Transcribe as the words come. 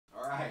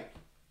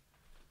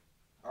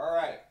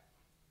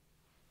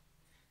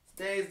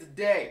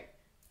day.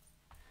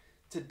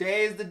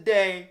 Today is the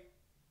day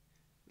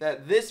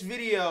that this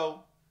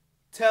video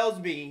tells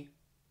me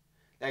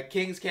that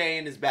Kings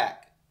Canyon is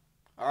back.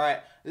 Alright,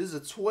 this is a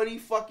 20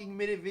 fucking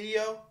minute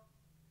video,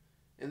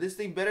 and this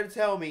thing better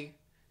tell me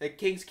that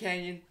Kings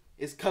Canyon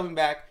is coming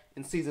back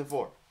in Season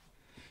 4.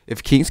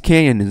 If Kings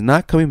Canyon is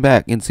not coming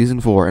back in Season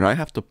 4 and I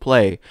have to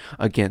play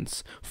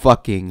against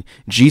fucking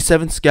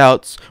G7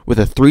 scouts with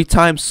a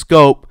 3-time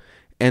scope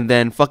and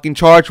then fucking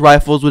charge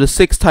rifles with a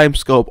 6-time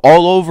scope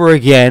all over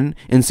again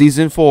in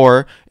Season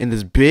 4 in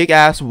this big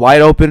ass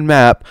wide open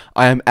map,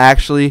 I am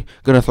actually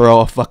gonna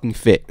throw a fucking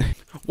fit.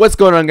 What's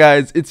going on,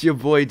 guys? It's your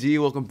boy D.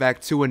 Welcome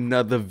back to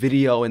another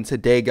video, and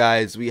today,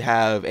 guys, we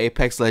have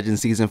Apex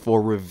Legends Season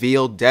 4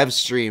 reveal dev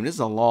stream. This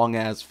is a long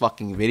ass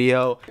fucking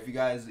video. If you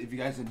guys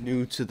are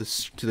new to the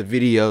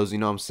videos, you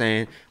know what I'm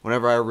saying,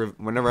 whenever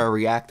I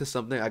react to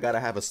something, I gotta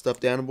have a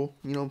stuffed animal,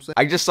 you know what I'm saying?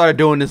 I just started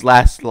doing this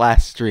last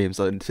stream,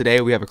 so today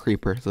we have a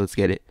creeper, so let's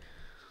get it.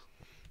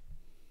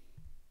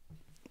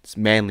 It's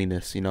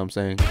manliness, you know what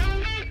I'm saying?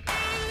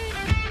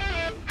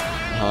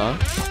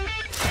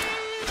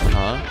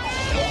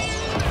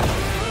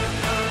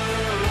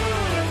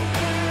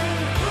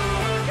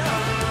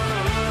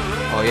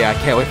 Oh yeah, I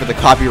can't wait for the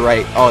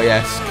copyright. Oh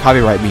yes,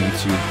 copyright me,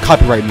 YouTube.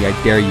 Copyright me,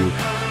 I dare you.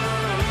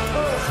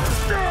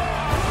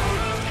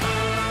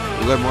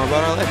 You learn more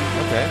about our life?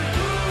 Okay.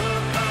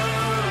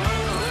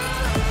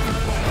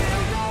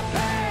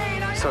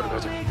 What's up?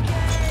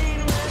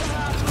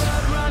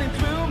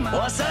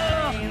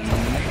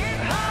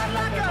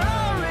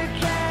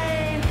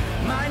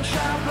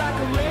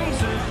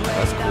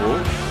 That's cool.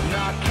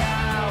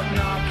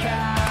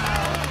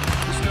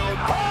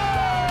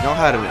 Y'all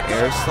had an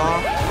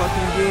airsoft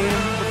fucking game?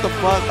 What the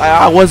fuck?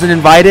 I wasn't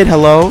invited.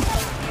 Hello?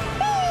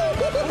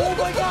 Oh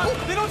my god!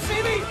 They don't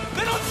see me!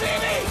 They don't see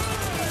me!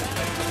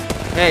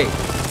 Hey,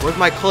 where's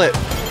my clip?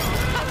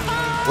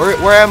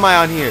 Where am I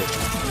on here?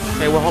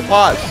 Hey, well,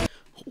 pause.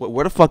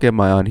 Where the fuck am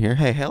I on here?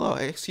 Hey, hello,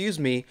 excuse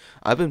me.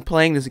 I've been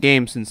playing this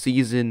game since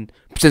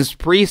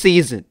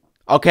pre-season,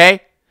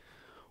 okay?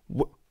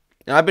 And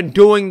I've been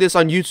doing this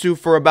on YouTube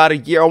for about a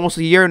year, almost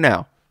a year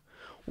now.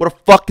 Where the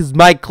fuck is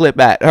my clip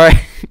at? All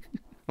right,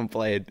 I'm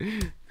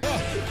playing.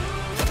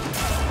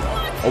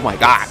 Oh my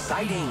god.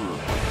 Exciting.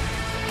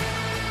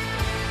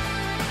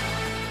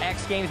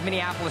 X Games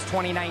Minneapolis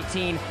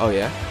 2019. Oh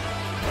yeah.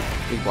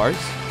 Big bars.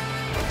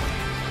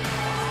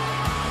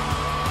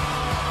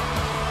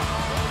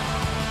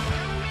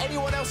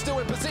 Anyone else still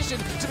in position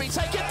to be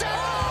taken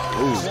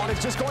down? One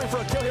is just going for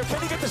a kill here.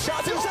 Can he get the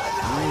shot?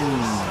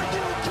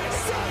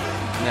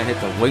 That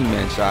hit the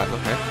wingman shot.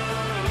 Okay.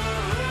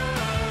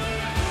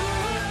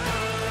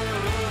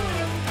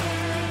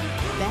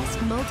 Best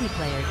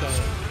multiplayer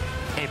game.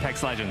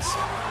 Apex Legends.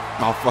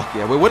 Oh fuck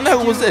yeah! Wait, when the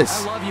hell was this?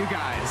 I love you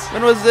guys.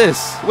 When was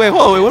this? Wait,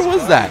 hold on, wait, what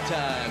was that?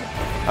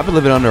 I've been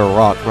living under a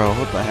rock, bro.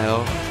 What the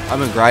hell? I've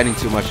been grinding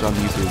too much on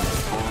YouTube.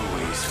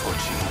 Always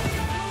watching.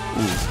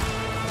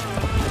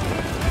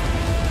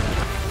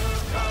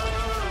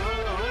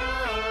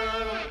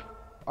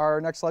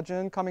 Our next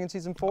legend coming in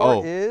Season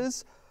 4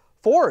 is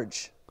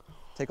Forge.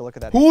 Take a look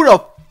at that. Who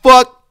the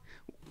fuck?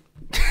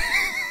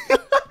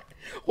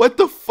 What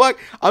the fuck?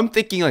 I'm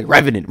thinking like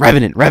Revenant. Like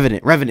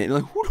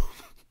who the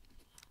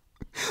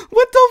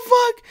what the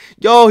fuck?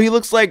 Yo, he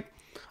looks like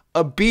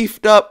a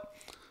beefed up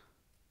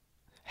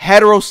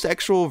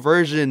heterosexual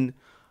version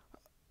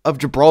of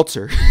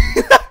Gibraltar.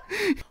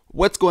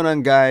 What's going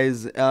on,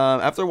 guys?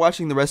 After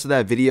watching the rest of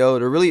that video,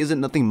 there really isn't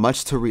nothing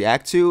much to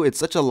react to. It's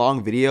such a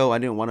long video. I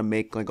didn't want to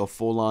make like a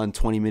full-on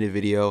 20-minute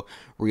video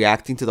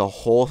reacting to the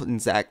whole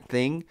exact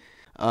thing.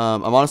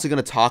 I'm honestly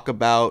going to talk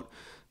about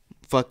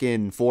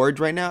fucking Forge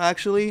right now.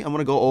 Actually, I'm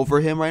gonna go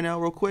over him right now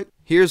real quick.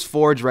 Here's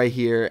Forge right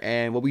here,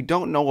 and what we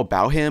don't know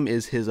about him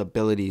is his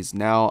abilities.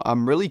 Now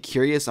I'm really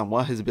curious on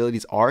what his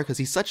abilities are, because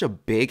he's such a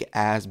big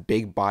ass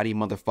big body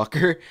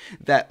motherfucker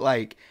that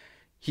like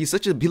he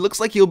looks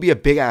like he'll be a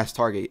big ass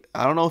target.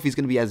 I don't know if he's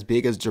gonna be as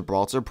big as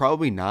Gibraltar.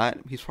 Probably not.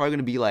 He's probably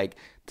gonna be like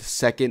the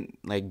second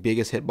like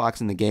biggest hitbox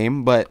in the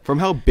game, but from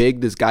how big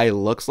this guy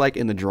looks like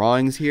in the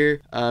drawings here,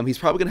 he's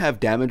probably gonna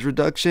have damage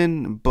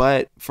reduction,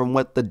 but from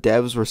what the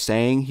devs were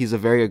saying, he's a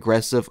very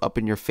aggressive up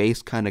in your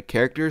face kind of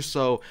character,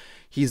 so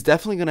he's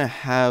definitely gonna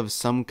have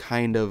some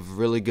kind of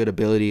really good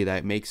ability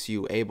that makes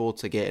you able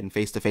to get in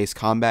face-to-face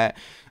combat.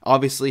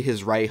 Obviously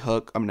his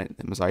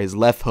his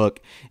left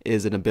hook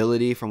is an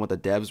ability from what the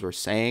devs were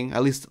saying.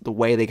 At least the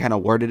way they kind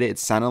of worded it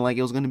sounded like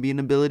it was going to be an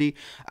ability.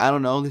 I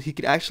don't know, he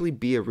could actually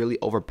be a really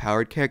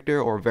overpowered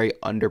character or a very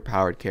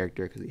underpowered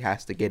character, because he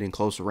has to get in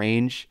close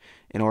range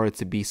in order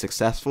to be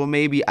successful.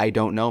 Maybe, I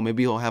don't know,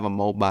 maybe he'll have a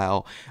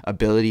mobile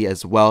ability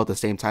as well at the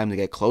same time to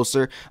get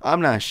closer.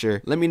 I'm not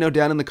sure. Let me know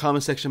down in the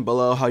comment section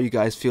below how you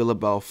guys feel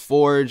about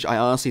Forge. I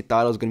honestly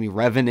thought it was gonna be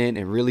Revenant.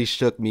 It really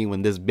shook me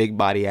when this big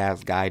body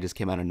ass guy just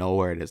came out of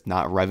nowhere and it's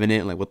not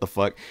Revenant. Like, what the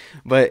fuck?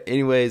 But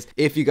anyways,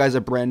 if you guys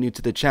are brand new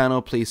to the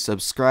channel, please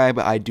subscribe.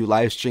 I do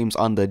live streams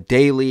on the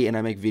daily and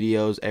I make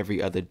videos every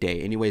other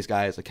day. Anyways,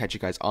 guys, I'll catch you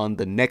guys on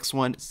the next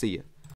one. See ya.